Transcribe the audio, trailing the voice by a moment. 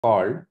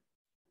called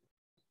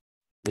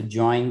the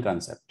join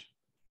concept.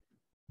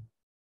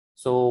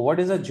 So what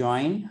is a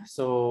join?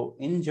 So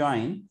in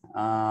join,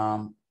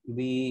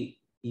 we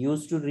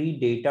used to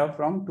read data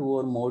from two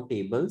or more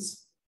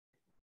tables.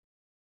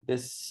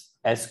 This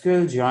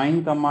SQL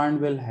join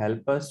command will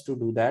help us to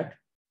do that.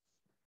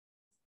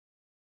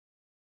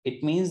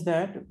 It means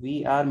that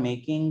we are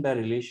making the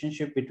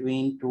relationship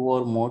between two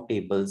or more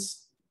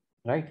tables,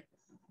 right?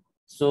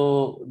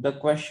 So the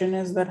question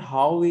is that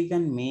how we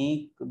can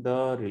make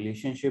the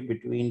relationship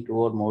between two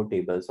or more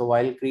tables. So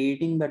while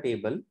creating the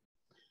table,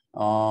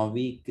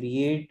 we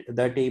create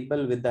the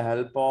table with the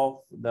help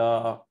of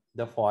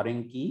the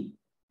foreign key,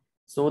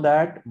 so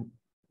that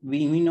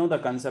we know the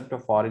concept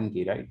of foreign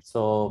key, right?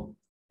 So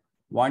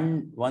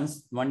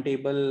once one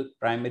table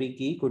primary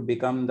key could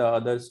become the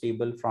other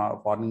table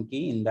foreign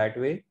key. In that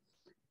way,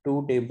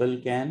 two table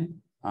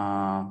can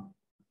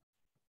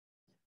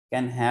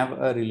have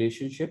a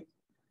relationship,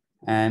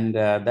 and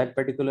that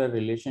particular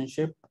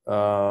relationship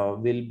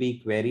will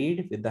be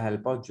queried with the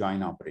help of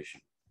join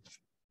operation.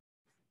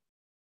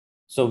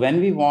 So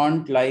when we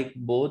want like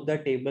both the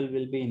table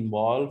will be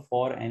involved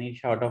for any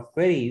sort of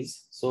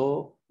queries,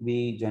 so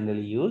we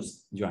generally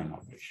use join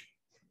operation.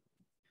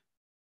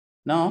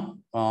 Now,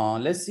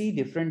 let's see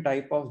different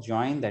type of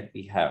join that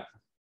we have.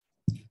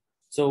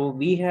 So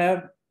we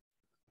have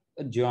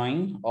a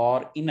join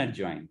or inner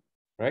join,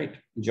 right?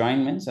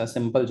 Join means a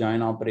simple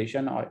join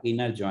operation or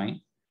inner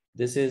join.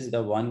 This is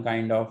the one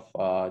kind of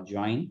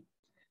join.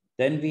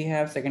 Then we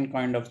have second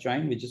kind of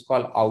join, which is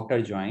called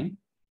outer join.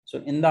 So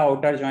in the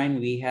outer join,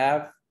 we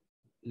have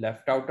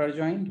left outer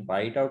join,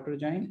 right outer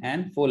join,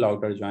 and full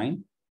outer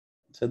join.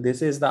 So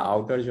this is the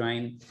outer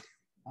join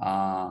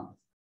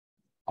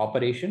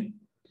operation.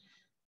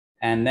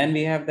 And then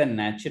we have the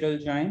natural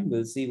join.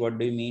 We'll see what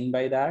do you mean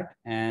by that,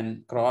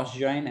 and cross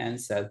join and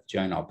self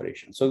join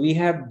operation. So we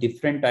have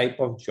different type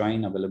of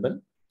join available.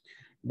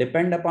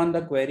 Depend upon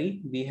the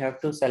query, we have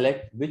to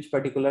select which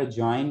particular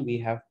join we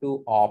have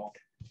to opt,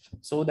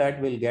 so that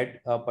we'll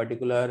get a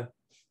particular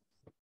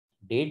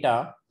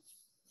data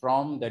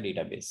from the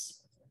database.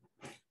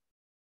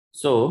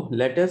 So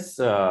let us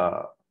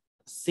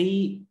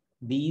see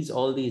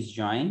all these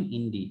join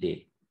in detail.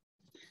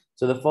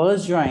 So the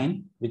first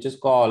join, which is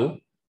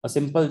called a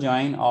simple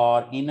join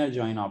or inner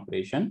join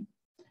operation.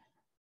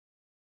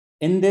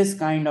 In this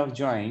kind of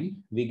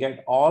join, we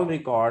get all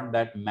record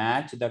that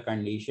match the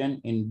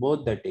condition in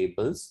both the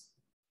tables,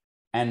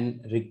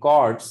 and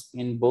records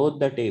in both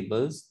the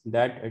tables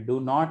that do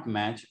not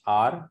match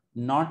are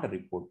not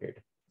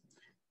reported.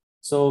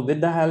 So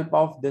with the help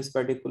of this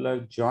particular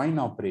join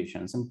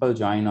operation, simple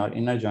join or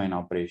inner join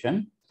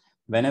operation,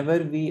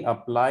 whenever we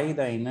apply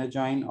the inner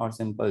join or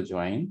simple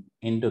join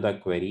into the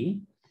query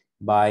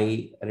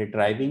by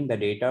retrieving the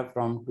data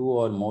from two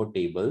or more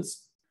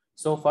tables.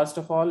 So first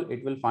of all,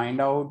 it will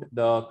find out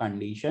the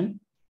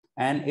condition,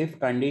 and if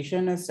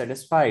condition is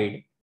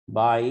satisfied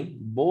by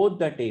both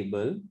the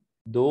table,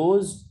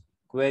 those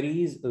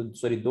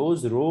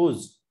those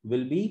rows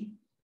will be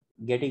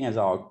getting as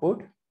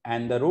output,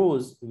 and the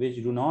rows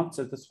which do not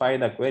satisfy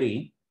the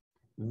query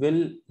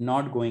will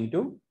not going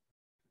to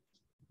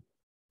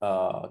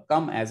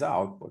come as an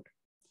output.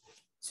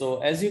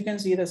 So as you can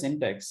see, the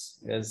syntax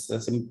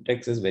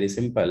is very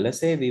simple. Let's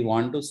say we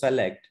want to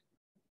select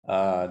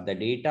the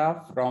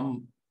data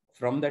from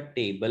the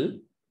table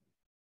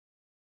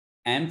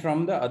and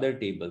from the other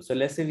table. So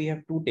let's say we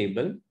have two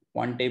tables.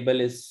 One table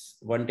is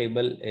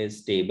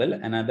table,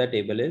 another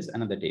table is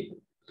another table.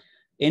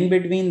 In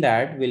between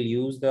that, we'll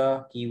use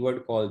the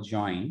keyword called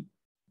join,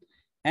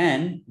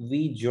 and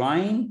we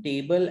join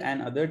table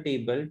and other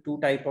table, two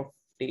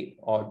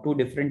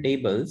different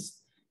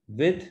tables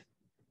with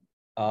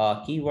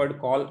a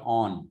keyword called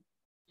on.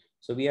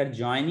 So we are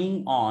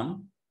joining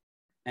on,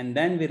 and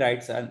then we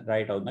write out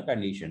the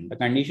condition. The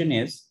condition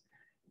is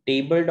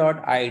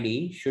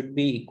table.id should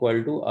be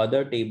equal to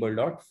other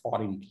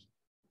table.foreign key.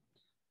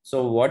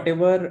 So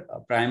whatever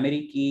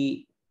primary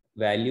key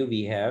value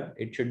we have,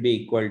 it should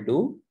be equal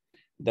to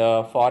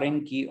the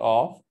foreign key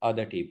of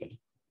other table.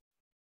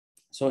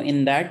 So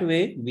in that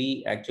way,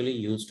 we actually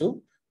used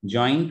to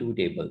join two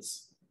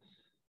tables.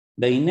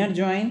 The inner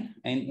join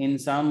in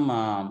some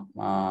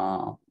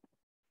a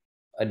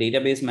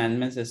database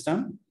management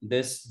system,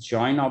 this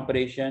join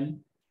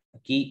operation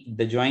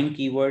the join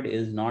keyword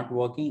is not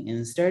working.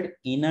 Instead,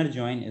 inner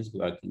join is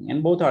working,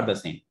 and both are the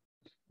same.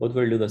 Both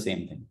will do the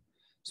same thing.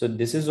 So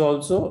this is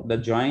also, the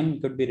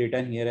join could be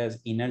written here as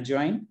inner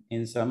join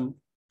in some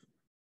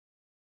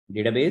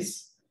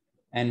database,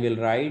 and we'll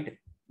write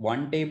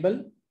one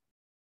table,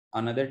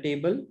 another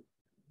table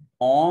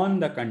on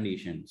the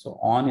condition. So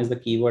on is the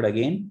keyword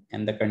again,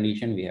 and the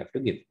condition we have to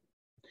give.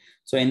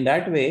 So in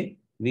that way,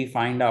 we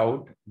find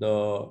out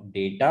the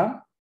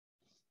data,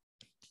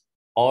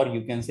 or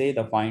you can say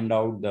find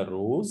out the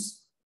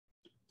rows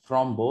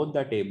from both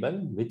the table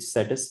which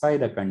satisfy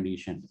the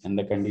condition. And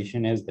the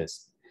condition is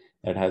this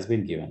that has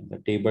been given: the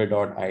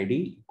table.id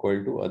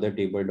equal to other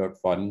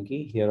table.foreign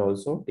key. Here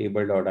also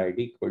table.id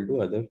equal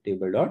to other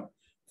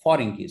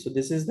table.foreign key. So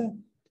this is the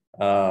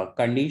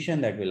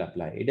condition that will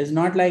apply. It is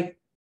not like,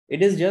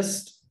 it is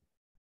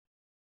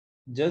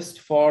just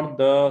for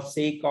the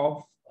sake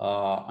of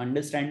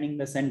understanding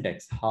the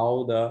syntax,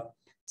 how the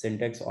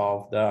syntax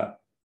of the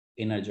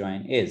inner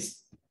join is.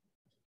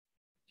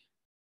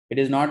 It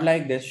is not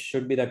like this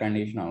should be the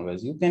condition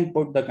always. You can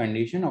put the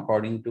condition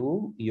according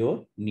to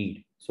your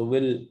need. So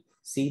we'll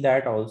see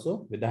that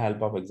also with the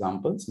help of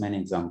examples, many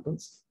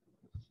examples.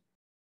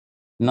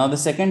 Now the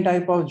second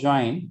type of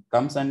join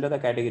comes under the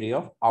category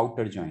of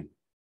outer join.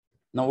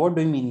 Now what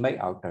do you mean by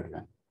outer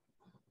join?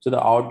 So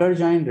the outer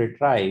join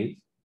retrieve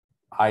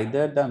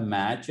either the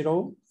match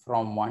row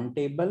from one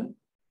table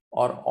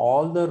or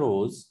all the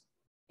rows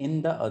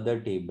in the other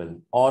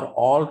table or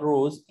all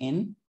rows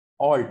in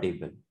all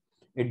table.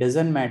 It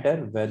doesn't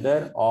matter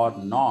whether or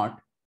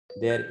not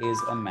there is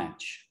a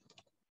match.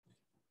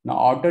 Now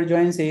outer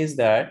join says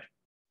that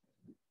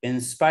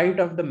in spite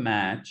of the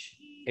match,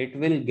 it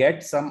will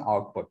get some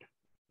output.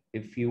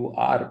 If you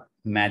are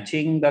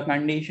matching the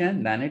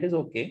condition, then it is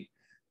okay.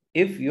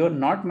 If you're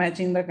not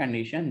matching the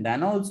condition,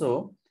 then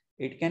also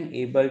it can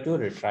able to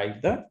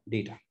retrieve the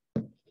data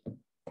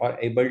or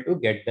able to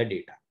get the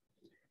data.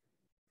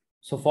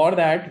 So for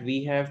that,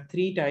 we have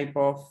three type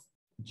of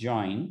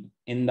join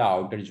in the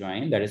outer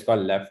join, that is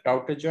called left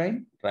outer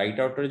join, right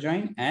outer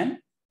join, and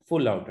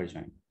full outer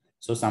join.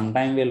 So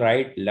sometime we'll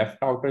write left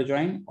outer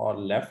join or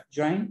left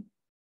join.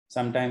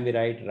 Sometime we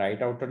write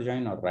right outer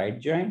join or right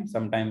join.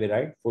 Sometime we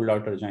write full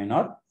outer join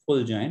or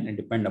full join. It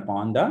depends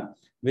upon the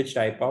which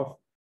type of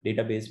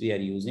database we are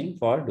using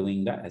for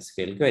doing the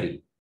SQL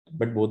query,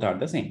 but both are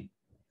the same.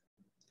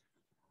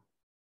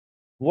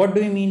 What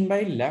do you mean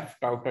by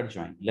left outer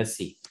join? Let's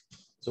see.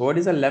 So what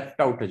is a left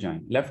outer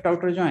join? Left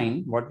outer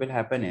join, what will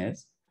happen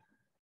is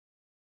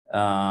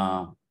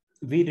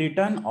we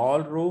return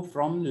all row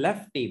from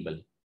left table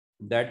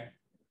that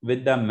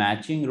with the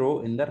matching row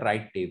in the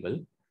right table.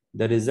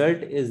 The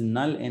result is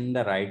null in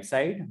the right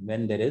side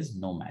when there is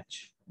no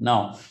match.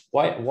 Now,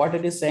 what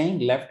it is saying,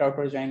 left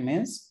outer join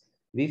means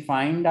we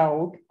find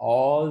out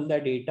all the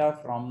data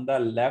from the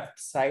left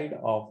side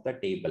of the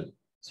table.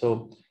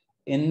 So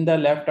in the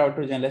left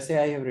outer join, let's say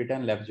I have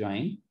written left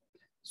join.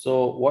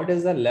 So what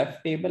is the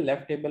left table?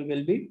 Left table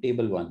will be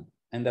table 1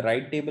 and the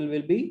right table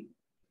will be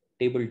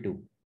table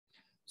 2.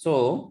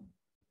 So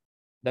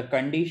the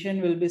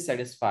condition will be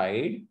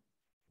satisfied,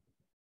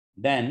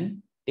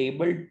 then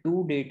table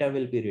 2 data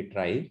will be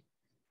retrieved.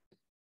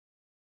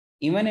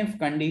 Even if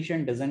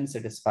condition doesn't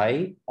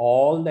satisfy,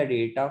 all the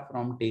data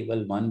from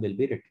table 1 will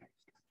be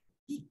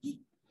retrieved.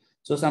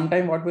 So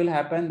sometime what will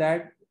happen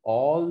that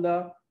all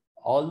the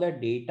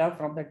data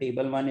from the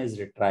table 1 is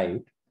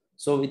retrieved.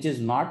 So which is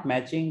not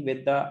matching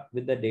with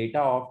the data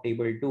of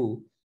table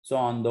 2. So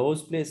on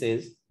those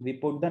places, we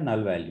put the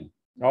null value,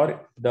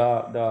 or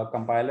the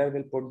compiler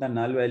will put the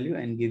null value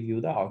and give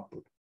you the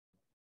output.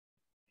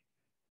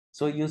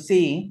 So you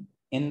see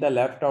in the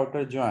left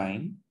outer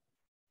join,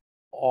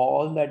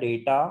 all the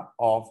data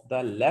of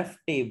the left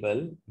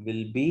table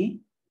will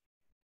be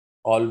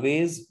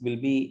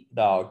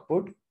the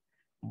output,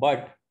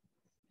 but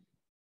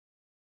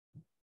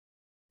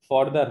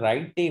for the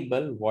right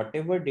table,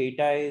 whatever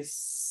data is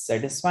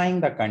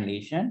satisfying the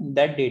condition,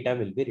 that data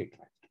will be retrieved.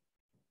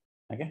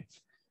 Okay.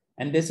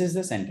 And this is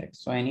the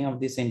syntax. So any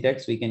of the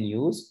syntax we can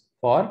use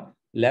for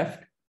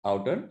left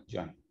outer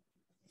join.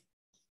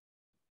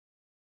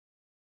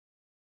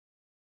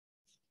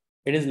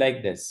 It is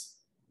like this.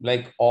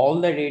 Like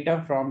all the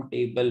data from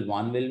table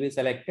 1 will be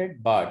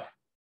selected, but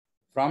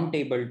from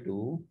table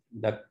 2,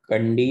 the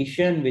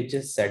condition which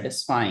is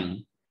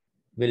satisfying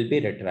will be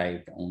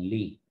retrieved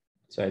only.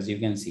 So as you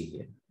can see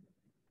here.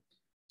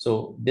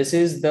 So this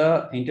is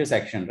the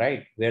intersection,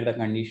 right? Where the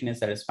condition is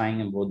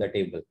satisfying in both the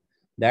table.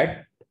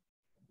 That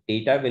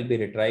data will be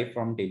retrieved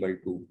from table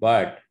 2,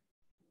 but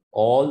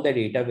all the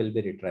data will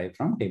be retrieved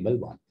from table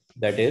 1.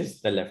 That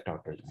is the left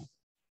outer join.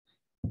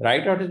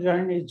 Right outer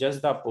join is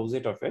just the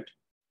opposite of it.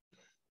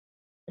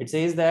 It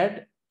says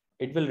that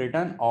it will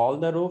return all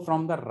the row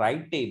from the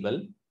right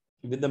table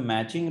with the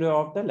matching row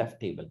of the left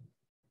table.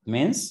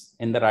 Means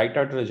in the right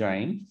outer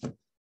join,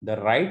 the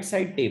right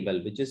side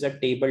table, which is a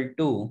table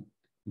 2,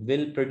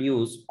 will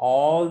produce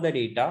all the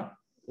data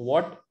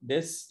what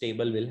this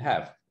table will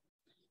have.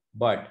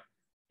 But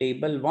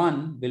table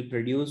 1 will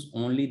produce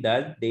only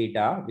that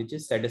data which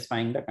is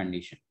satisfying the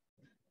condition.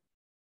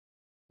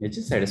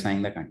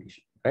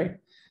 Right?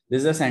 This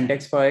is the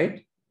syntax for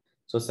it.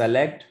 So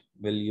select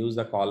will use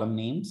the column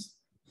names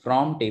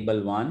from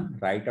table 1,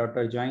 right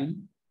outer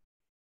join,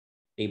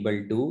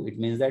 table 2. It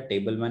means that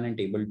table 1 and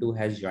table 2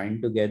 has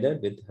joined together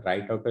with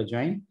right outer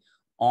join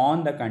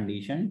on the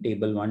condition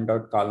table 1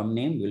 dot column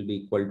name will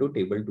be equal to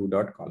table 2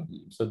 dot column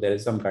name. So there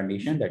is some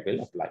condition that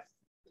will apply.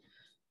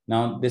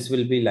 Now this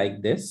will be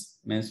like this,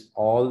 means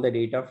all the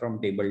data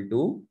from table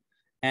 2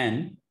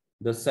 and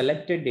the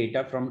selected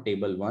data from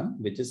table 1,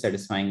 which is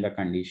satisfying the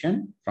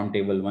condition from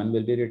table 1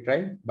 will be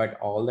retrieved, but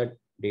all the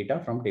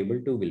data from table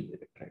 2 will be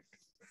retrieved.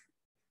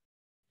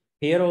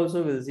 Here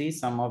also we'll see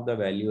some of the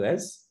value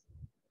as,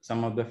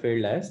 some of the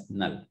field as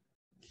null.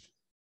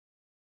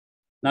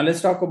 Now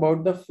let's talk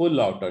about the full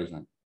outer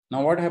join.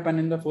 Now what happened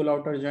in the full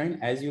outer join?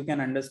 As you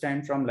can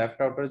understand from left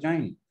outer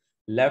join,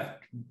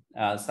 left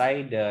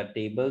side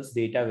tables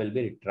data will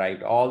be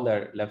retrieved, all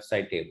the left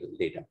side table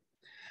data.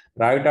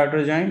 Right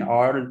outer join,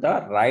 all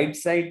the right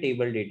side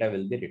table data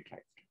will be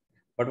retrieved.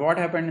 But what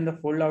happened in the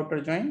full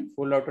outer join?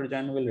 Full outer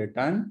join will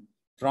return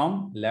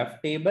from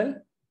left table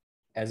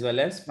as well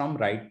as from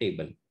right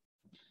table.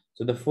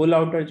 So the full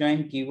outer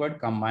join keyword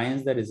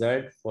combines the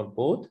result for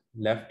both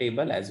left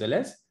table as well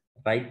as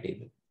right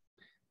table.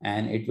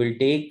 And it will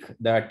take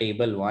the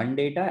table 1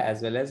 data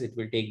as well as it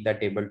will take the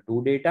table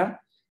 2 data,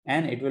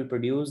 and it will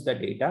produce the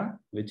data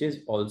which is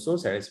also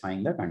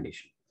satisfying the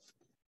condition.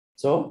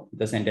 So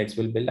the syntax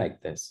will be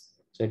like this.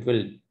 So it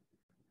will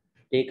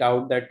take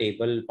out the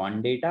table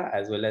 1 data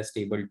as well as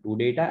table 2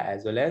 data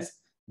as well as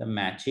the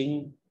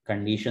matching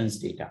conditions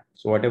data.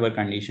 So whatever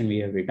condition we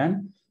have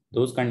written,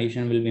 those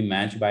conditions will be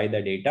matched by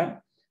the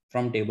data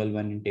from table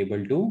 1 and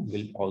table 2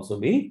 will also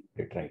be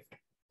retrieved.